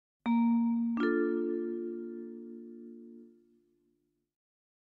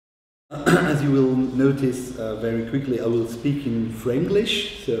As you will notice very quickly, I will speak in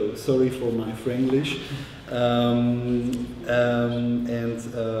Franglish, so sorry for my Franglish.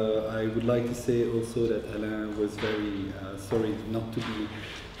 I would like to say also that Alain was very sorry not to be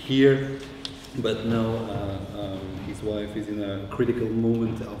here, but now his wife is in a critical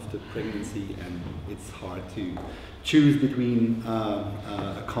moment after pregnancy, and it's hard to choose between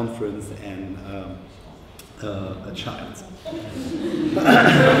a conference and a child.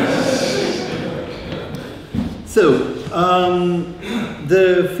 So,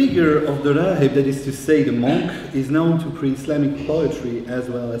 the figure of the rahib, that is to say the monk, is known to pre-Islamic poetry as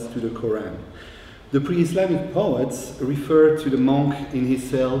well as to the Quran. The pre-Islamic poets refer to the monk in his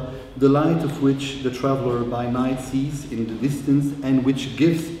cell, the light of which the traveler by night sees in the distance and which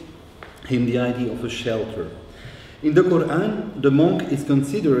gives him the idea of a shelter. In the Quran, the monk is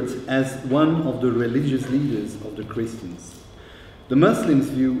considered as one of the religious leaders of the Christians. The Muslims'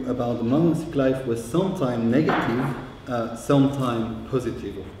 view about the monastic life was sometimes negative, sometimes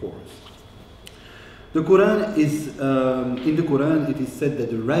positive, of course. The Quran is, in the Quran, it is said that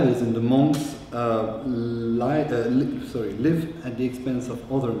the rabbis and the monks live at the expense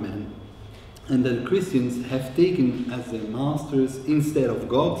of other men, and that the Christians have taken as their masters, instead of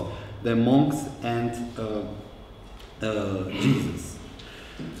God, their monks and Jesus.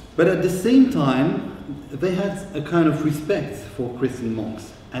 But at the same time, they had a kind of respect for Christian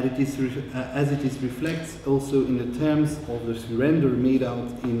monks, and as it is reflected also in the terms of the surrender made out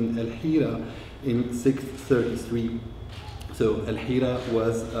in Al-Hira in 633. So Al-Hira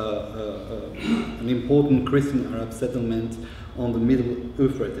was an important Christian Arab settlement on the Middle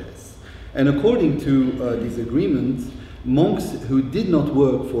Euphrates. And according to this agreement, monks who did not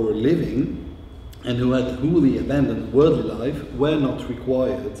work for a living and who had wholly abandoned worldly life were not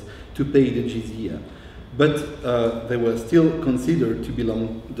required to pay the jizya, but they were still considered to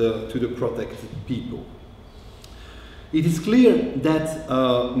belong to the protected people. It is clear that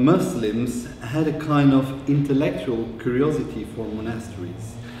Muslims had a kind of intellectual curiosity for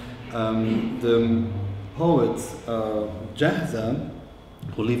monasteries. The poet Jahza,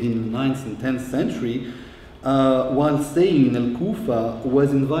 who lived in the 9th and 10th century, while staying in Al-Kufa,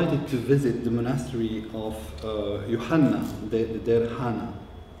 was invited to visit the monastery of Yohanna, the Derhana,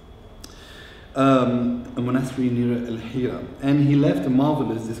 a monastery near Al-Hira, and he left a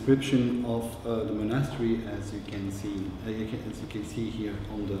marvelous description of the monastery, as you can see here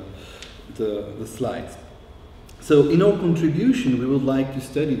on the slides. So, in our contribution, we would like to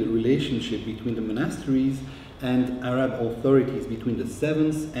study the relationship between the monasteries and Arab authorities between the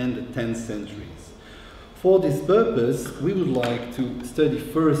 7th and the 10th centuries. For this purpose, we would like to study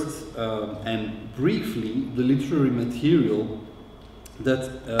first and briefly the literary material that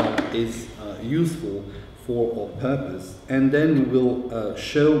is useful for our purpose, and then we will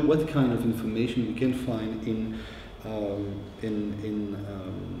show what kind of information we can find in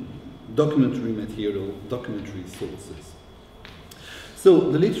documentary material, documentary sources.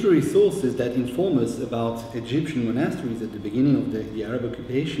 So the literary sources that inform us about Egyptian monasteries at the beginning of the Arab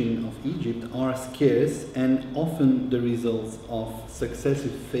occupation of Egypt are scarce and often the results of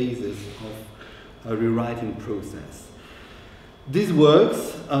successive phases of a rewriting process. These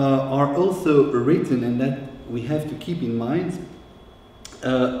works are also written, and that we have to keep in mind,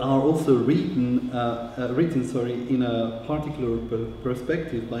 are also written in a particular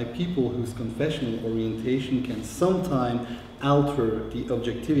perspective by people whose confessional orientation can sometimes alter the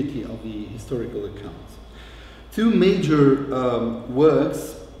objectivity of the historical account. Two major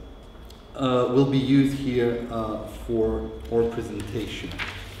works will be used here for our presentation.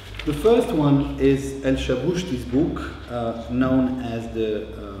 The first one is El-Shabushti's book, known as the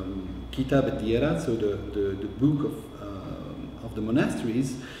Kitab al-Diyarat, so the book of the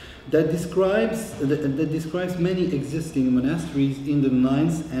monasteries, that describes many existing monasteries in the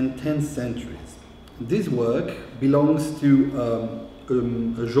 9th and 10th centuries. This work belongs to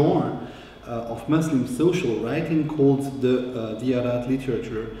a genre of Muslim social writing called the Diyarat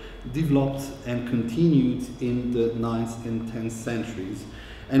literature, developed and continued in the 9th and 10th centuries,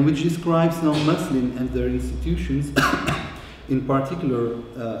 and which describes non-Muslim and their institutions, in particular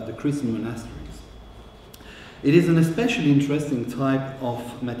the Christian monasteries. It is an especially interesting type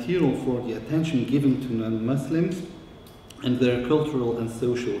of material for the attention given to non-Muslims and their cultural and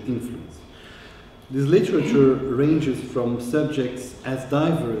social influence. This literature ranges from subjects as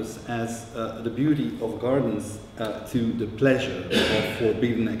diverse as the beauty of gardens to the pleasure of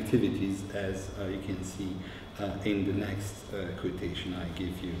forbidden activities, as you can see in the next quotation I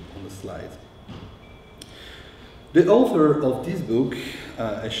give you on the slide. The author of this book,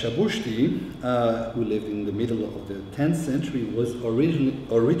 Shabushti, who lived in the middle of the 10th century, was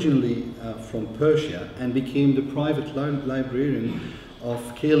originally from Persia and became the private librarian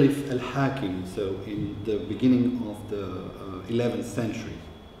of Caliph al-Hakim, so in the beginning of the 11th century.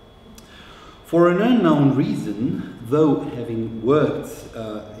 For an unknown reason, though having worked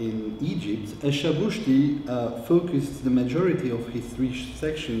in Egypt, Shabushti focused the majority of his 3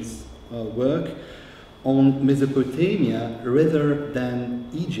 sections work on Mesopotamia rather than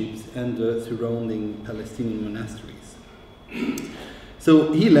Egypt and the surrounding Palestinian monasteries.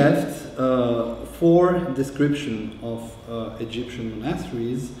 So he left 4 descriptions of Egyptian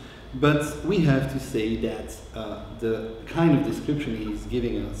monasteries, but we have to say that the kind of description he's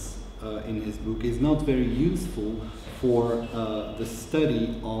giving us in his book is not very useful for the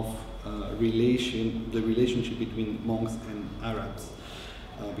study of the relationship between monks and Arabs,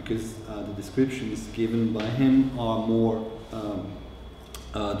 because the descriptions given by him are more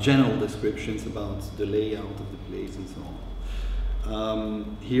general descriptions about the layout of the place and so on.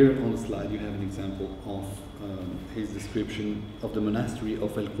 Here on the slide you have an example of his description of the monastery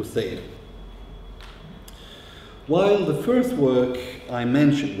of El-Qusayr. While the first work I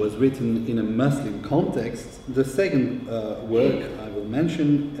mentioned was written in a Muslim context, the second work I will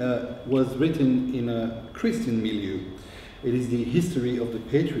mention was written in a Christian milieu. It is the History of the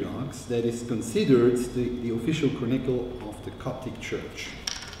Patriarchs that is considered the official chronicle of the Coptic Church.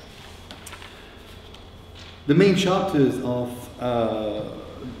 The main chapters of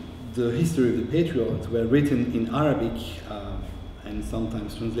the History of the Patriarchs were written in Arabic and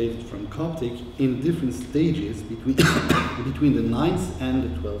sometimes translated from Coptic in different stages between, between the 9th and the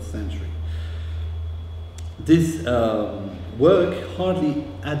 12th century. This work hardly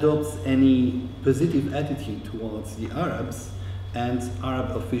adopts any positive attitude towards the Arabs and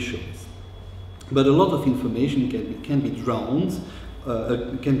Arab officials, but a lot of information can be drawn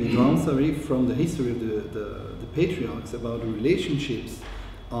from the history of the patriarchs about the relationships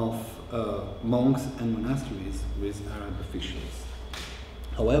of monks and monasteries with Arab officials.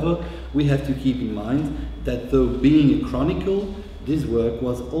 However, we have to keep in mind that though being a chronicle, this work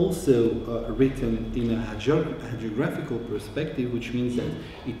was also written in a hagiographical perspective, which means that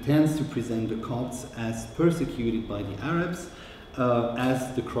it tends to present the Copts as persecuted by the Arabs,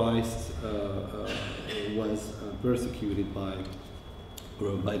 as the Christ was persecuted by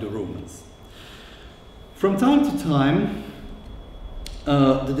the Romans. From time to time,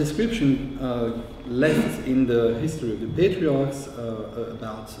 the description left in the History of the Patriarchs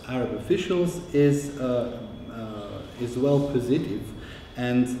about Arab officials is well positive,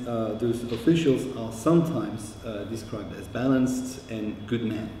 and those officials are sometimes described as balanced and good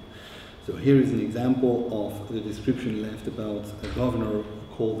men. So here is an example of the description left about a governor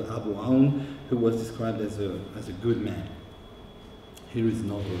called Abu Aoun, who was described as a good man. Here is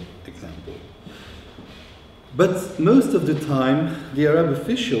another example. But most of the time, the Arab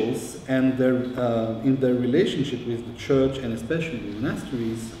officials and in their relationship with the church, and especially the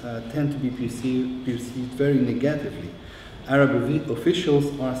monasteries, tend to be perceived very negatively. Arab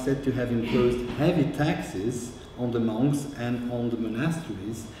officials are said to have imposed heavy taxes on the monks and on the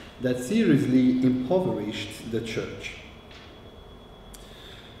monasteries that seriously impoverished the church.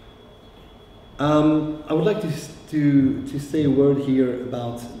 I would like to say a word here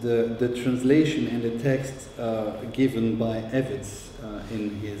about the translation and the text given by Evitz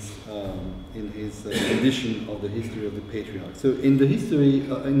in his edition of the History of the Patriarchs. So in the history,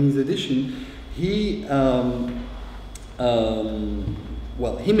 in his edition, he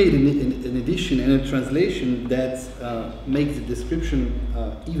made an edition and a translation that makes the description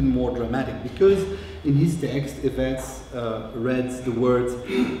even more dramatic, because in his text, Evitz read the words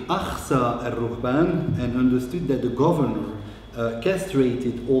 "Akhsa al-Ruhban" and understood that the governor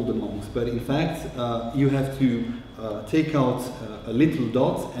castrated all the monks. But in fact, you have to take out a little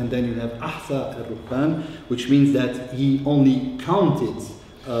dot, and then you have "Ahsa al-Ruhban," which means that he only counted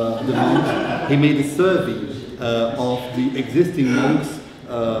the monks. He made a survey of the existing monks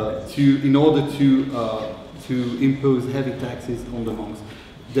in order to impose heavy taxes on the monks.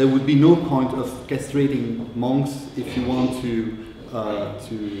 There would be no point of castrating monks if you want to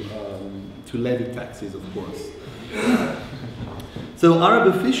levy taxes, of course. So Arab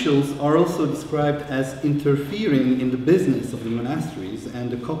officials are also described as interfering in the business of the monasteries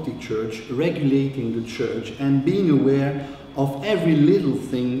and the Coptic Church, regulating the church and being aware of every little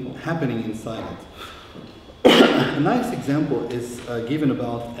thing happening inside it. A nice example is given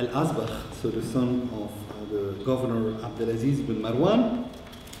about Al-Azbagh, so the son of the governor Abdelaziz ibn Marwan,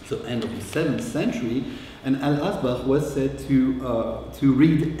 so end of the 7th century, And Al-Asbagh was said to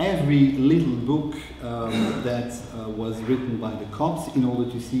read every little book that was written by the Copts in order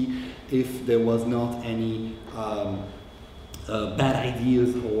to see if there was not any bad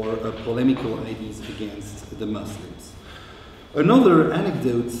ideas or polemical ideas against the Muslims. Another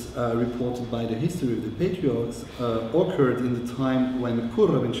anecdote reported by the History of the Patriarchs occurred in the time when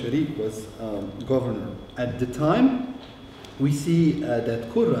Qurra bin Sharik was governor. At the time, we see that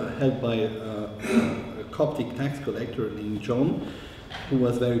Qurra, held by a Coptic tax collector named John, who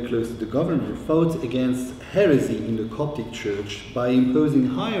was very close to the governor, fought against heresy in the Coptic church by imposing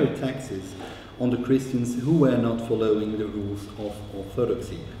higher taxes on the Christians who were not following the rules of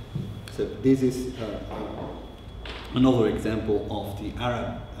orthodoxy. So this is another example of the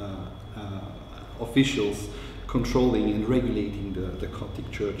Arab officials controlling and regulating the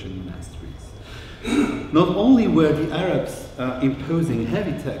Coptic church and monasteries. Not only were the Arabs imposing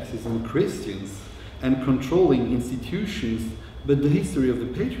heavy taxes on Christians and controlling institutions, but the History of the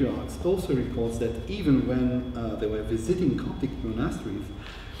Patriarchs also records that even when they were visiting Coptic monasteries,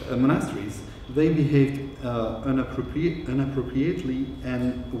 they behaved inappropriately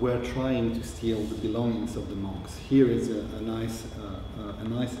and were trying to steal the belongings of the monks. Here is a nice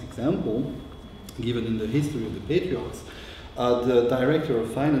example given in the History of the Patriarchs. The director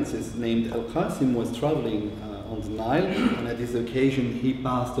of finances named Al-Qasim was traveling on the Nile, and at this occasion he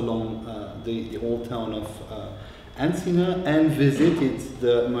passed along the old town of Ancina and visited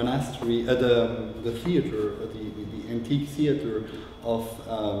the monastery, the theater, the antique theater of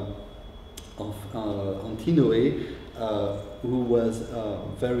Antinoe, who was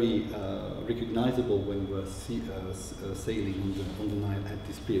very recognizable when we were sailing on the Nile at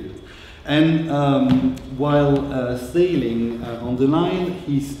this period. And while sailing on the Nile,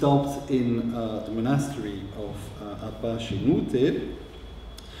 he stopped in the monastery of Abba Shenute,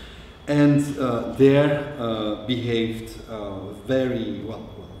 and there behaved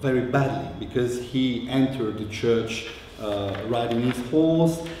very badly, because he entered the church riding his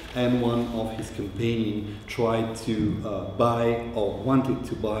horse, and one of his companions tried to wanted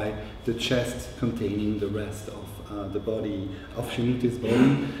to buy the chest containing the rest of the body, of Shenute's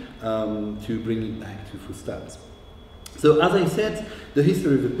body, to bring it back to Fustat. So, as I said, the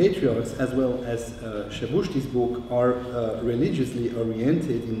History of the Patriarchs, as well as Shabushti's book, are religiously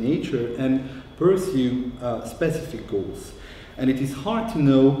oriented in nature and pursue specific goals. And it is hard to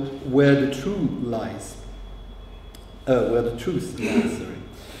know where the truth lies. The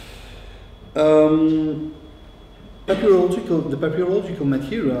papyrological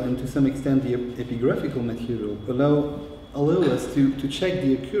material, and to some extent the epigraphical material, allow us to check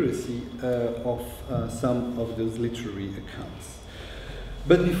the accuracy of some of those literary accounts.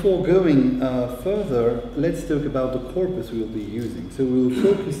 But before going further, let's talk about the corpus we will be using. So we will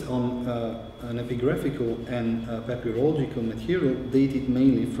focus on an epigraphical and papyrological material dated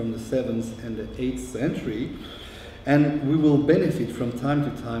mainly from the 7th and the 8th century, and we will benefit from time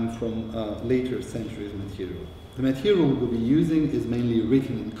to time from later centuries material. The material we will be using is mainly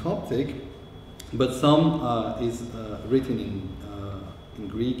written in Coptic, but some is written in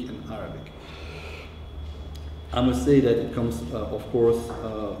Greek and Arabic. I must say that it comes, of course,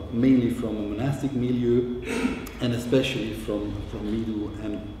 mainly from a monastic milieu, and especially from Middle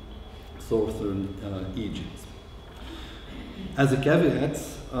and Southern Egypt. As a caveat,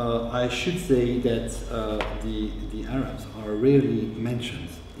 I should say that the Arabs are rarely mentioned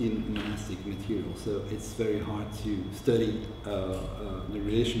in monastic material, so it's very hard to study the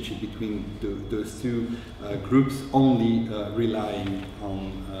relationship between those two groups only relying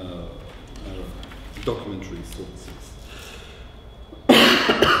on documentary sources.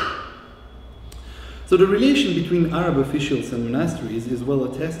 So the relation between Arab officials and monasteries is well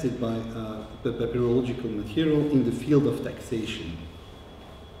attested by the papyrological material in the field of taxation.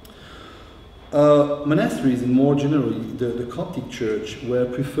 Monasteries, and more generally the Coptic Church, were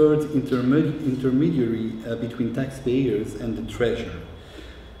preferred intermediary between taxpayers and the treasurer.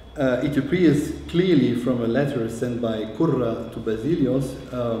 It appears clearly from a letter sent by Qurra to Basilios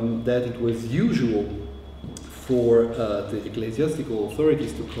that it was usual for the ecclesiastical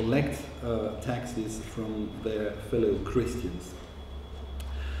authorities to collect taxes from their fellow Christians,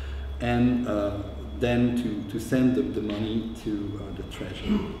 and then to send them the money to the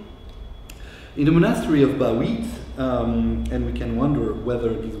treasury. In the monastery of Bawit, and we can wonder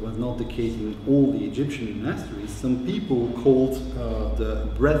whether this was not the case in all the Egyptian monasteries, some people called the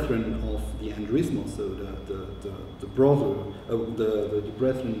brethren of the Andrismo, so the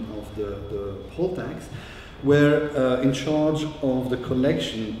brethren of the poll tax, were in charge of the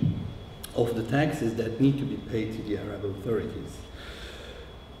collection of the taxes that need to be paid to the Arab authorities.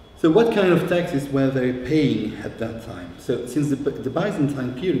 So what kind of taxes were they paying at that time? So since the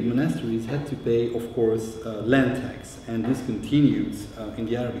Byzantine period, monasteries had to pay, of course, land tax, and this continued in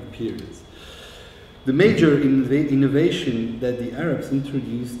the Arabic periods. The major innovation that the Arabs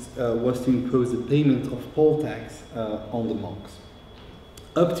introduced was to impose the payment of poll tax on the monks.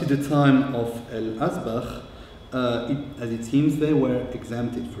 Up to the time of Al-Asbagh, as it seems, they were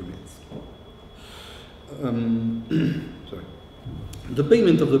exempted from it. Sorry. The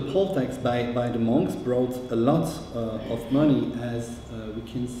payment of the poll tax by the monks brought a lot of money, as we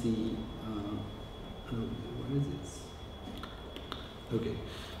can see. Where is it? Okay,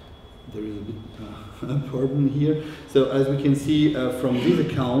 there is a bit a problem here. So as we can see from this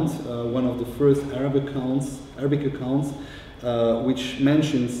account, one of the first Arabic accounts, which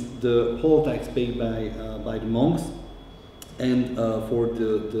mentions the poll tax paid by the monks, and for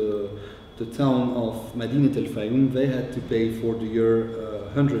the town of Madinat al-Fayoum, they had to pay for the year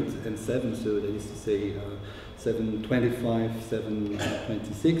 107, so that is to say 725,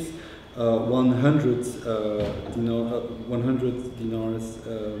 726, 100 dinars,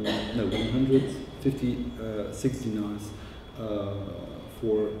 no, 156 dinars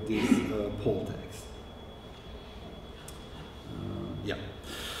for this poll tax. Yeah.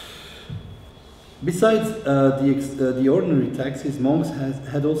 Besides the ordinary taxes, monks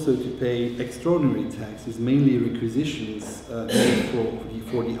had also to pay extraordinary taxes, mainly requisitions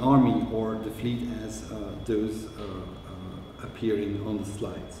for the army or the fleet, as those appearing on the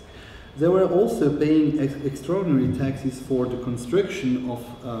slides. They were also paying extraordinary taxes for the construction of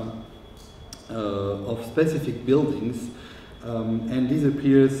specific buildings, and this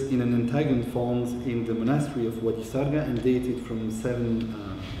appears in an Antagon font in the monastery of Wadi Sarga and dated from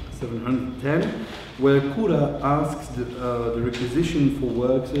 710, where Kura asks the requisition for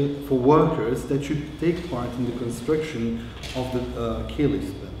workers that should take part in the construction of the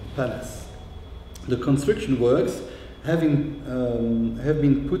caliph's palace. The construction works have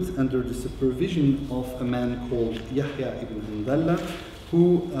been put under the supervision of a man called Yahya ibn Handallah,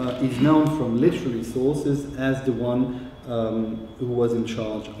 who is known from literary sources as the one who was in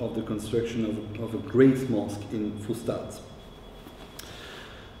charge of the construction of a great mosque in Fustat.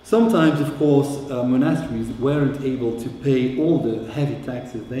 Sometimes, of course, monasteries weren't able to pay all the heavy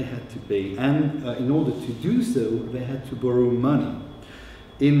taxes they had to pay, and in order to do so, they had to borrow money.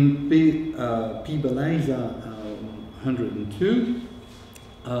 In P. Balayza 102,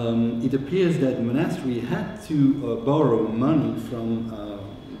 it appears that the monastery had to borrow money from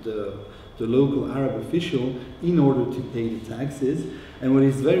the local Arab official in order to pay the taxes. And what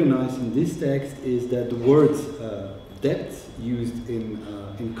is very nice in this text is that the word debt used in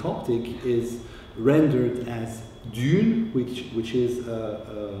Coptic is rendered as dune, which is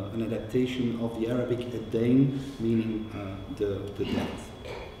an adaptation of the Arabic ad-dain, meaning the debt.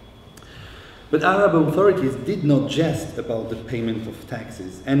 But Arab authorities did not jest about the payment of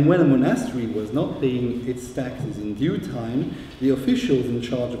taxes, and when a monastery was not paying its taxes in due time, the officials in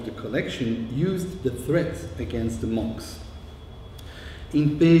charge of the collection used the threat against the monks.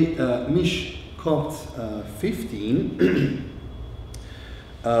 In P. Mish Copt 15,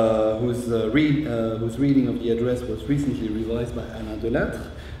 whose reading of the address was recently revised by Alain Delattre,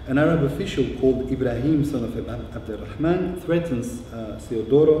 an Arab official called Ibrahim, son of Abdurrahman, threatens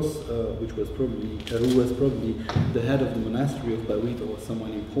Theodoros, who was probably the head of the monastery of Bawit or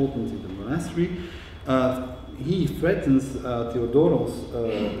someone important in the monastery. He threatens Theodoros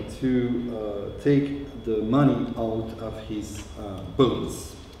to take the money out of his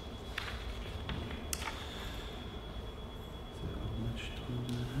bones.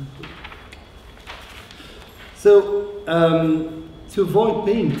 So, to avoid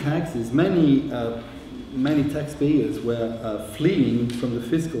paying taxes, many taxpayers were fleeing from the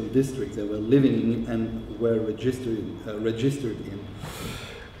fiscal districts they were living in and were registered in.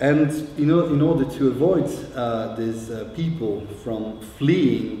 And in order to avoid these people from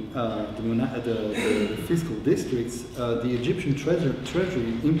fleeing the fiscal districts, the Egyptian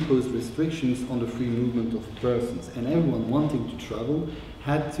treasury imposed restrictions on the free movement of persons, and everyone wanting to travel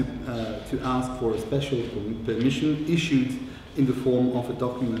had to ask for a special permission issued in the form of a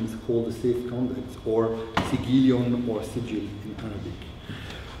document called a safe conduct, or sigilion or sigil in Arabic.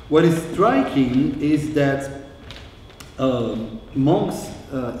 What is striking is that monks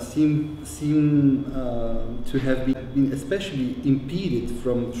seem to have been especially impeded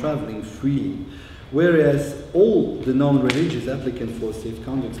from traveling freely, whereas all the non-religious applicants for safe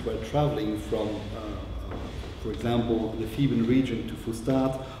conducts were traveling from, for example, the Theban region to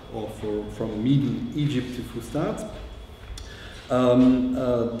Fustat, or from Middle Egypt to Fustat.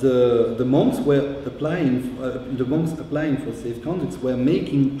 The monks applying for safe conducts were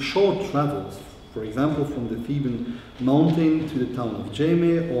making short travels, for example, from the Theban mountain to the town of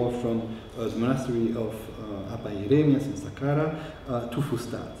Jeme, or from the monastery of Abba Jeremias in Saqqara to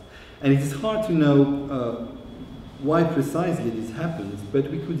Fustat. And it is hard to know why precisely this happens,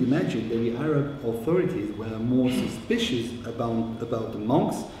 but we could imagine that the Arab authorities were more suspicious about the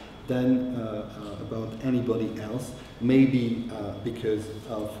monks than about anybody else, maybe because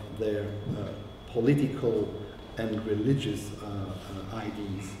of their political and religious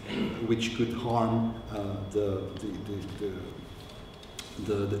ideas, which could harm the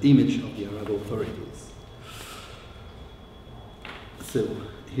image of the Arab authorities. So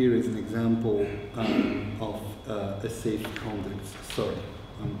here is an example of a safe conduct. Sorry,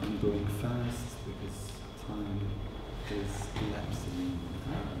 I'm going fast because time is elapsing.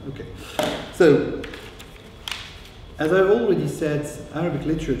 Okay, so as I already said, Arabic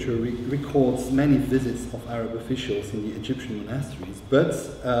literature records many visits of Arab officials in the Egyptian monasteries, but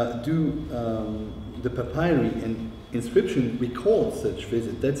do the papyri and inscription record such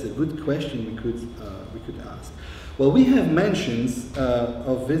visits? That's a good question we could ask. Well, we have mentions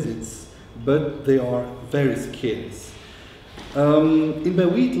of visits, but they are very scarce. In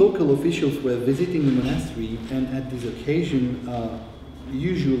Bawit, local officials were visiting the monastery, and at this occasion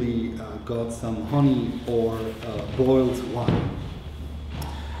usually got some honey or boiled wine.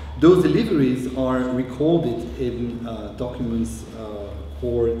 Those deliveries are recorded in documents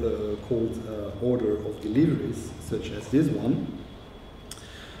called Order of Deliveries, such as this one.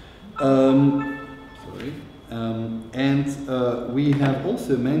 We have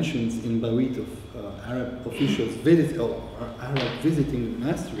also mentions in Bawit of Arab officials Arab visiting the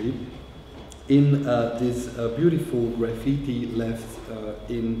monastery in this beautiful graffiti left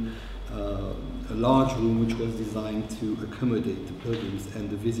in a large room which was designed to accommodate the pilgrims and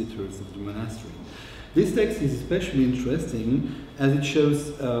the visitors of the monastery. This text is especially interesting as it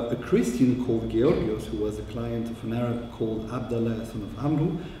shows a Christian called Georgios, who was a client of an Arab called Abdallah, son of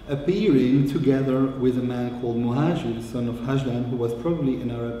Amru, appearing together with a man called Muhajir, son of Hajlan, who was probably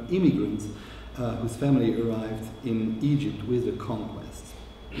an Arab immigrant whose family arrived in Egypt with the conquest.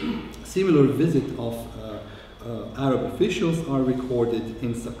 Similar visits of Arab officials are recorded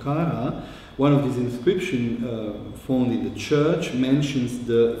in Saqqara. One of these inscriptions found in the church mentions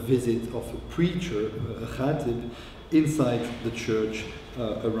the visit of a preacher, a khatib, inside the church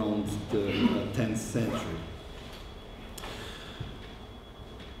around the 10th century.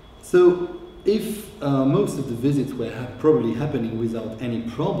 So, if most of the visits were probably happening without any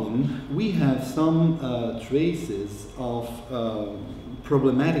problem, we have some traces of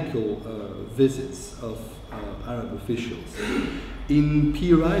problematical visits of Arab officials. In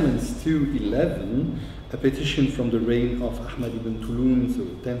Pier Islands 211, a petition from the reign of Ahmad ibn Tulun, so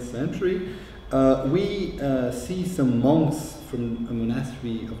 10th century, we see some monks from a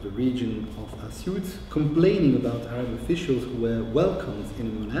monastery of the region of Asyut complaining about Arab officials who were welcomed in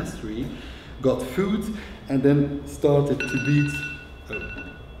a monastery, got food, and then started to beat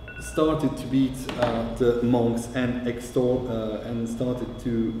the monks and started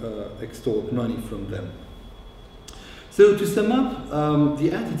to extort money from them. So to sum up,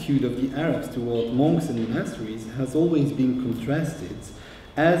 the attitude of the Arabs toward monks and monasteries has always been contrasted,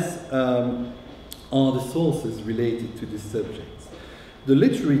 as are the sources related to this subject. The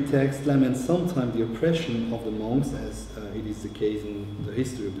literary text laments sometimes the oppression of the monks, as it is the case in the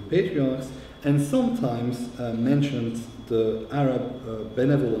History of the Patriarchs, and sometimes mentions the Arab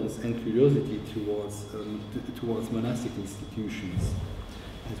benevolence and curiosity towards monastic institutions,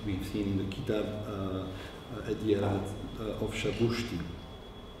 as we've seen in the Kitab Ad-Diyarat of Shabushti.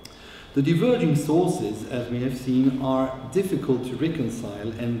 The diverging sources, as we have seen, are difficult to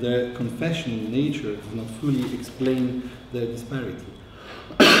reconcile, and their confessional nature does not fully explain their disparity.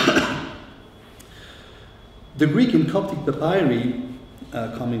 The Greek and Coptic papyri,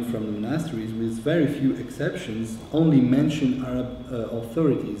 coming from the monasteries, with very few exceptions, only mention Arab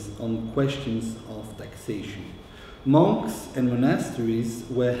authorities on questions of taxation. Monks and monasteries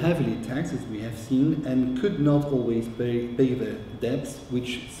were heavily taxed, as we have seen, and could not always pay their debts,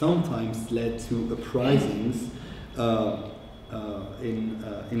 which sometimes led to uprisings in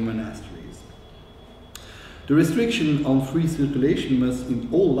monasteries. The restriction on free circulation must in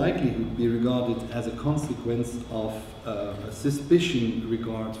all likelihood be regarded as a consequence of a suspicion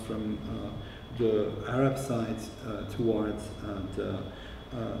regard from the Arab side towards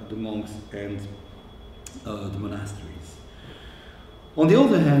the monks and the monasteries. On the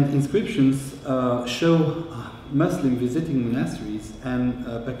other hand, inscriptions show Muslim visiting monasteries, and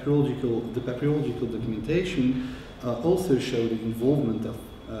the papyrological documentation also show the involvement of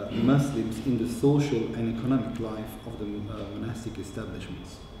Muslims in the social and economic life of the monastic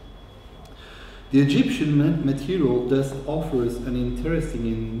establishments. The Egyptian material thus offers an interesting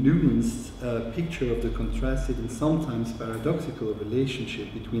and nuanced picture of the contrasted and sometimes paradoxical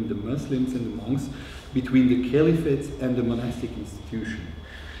relationship between the Muslims and the monks, between the caliphate and the monastic institution.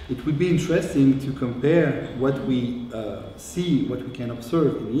 It would be interesting to compare what we see, what we can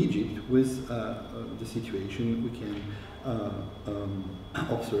observe in Egypt with the situation we can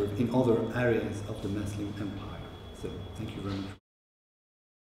observe in other areas of the Muslim empire. So, thank you very much.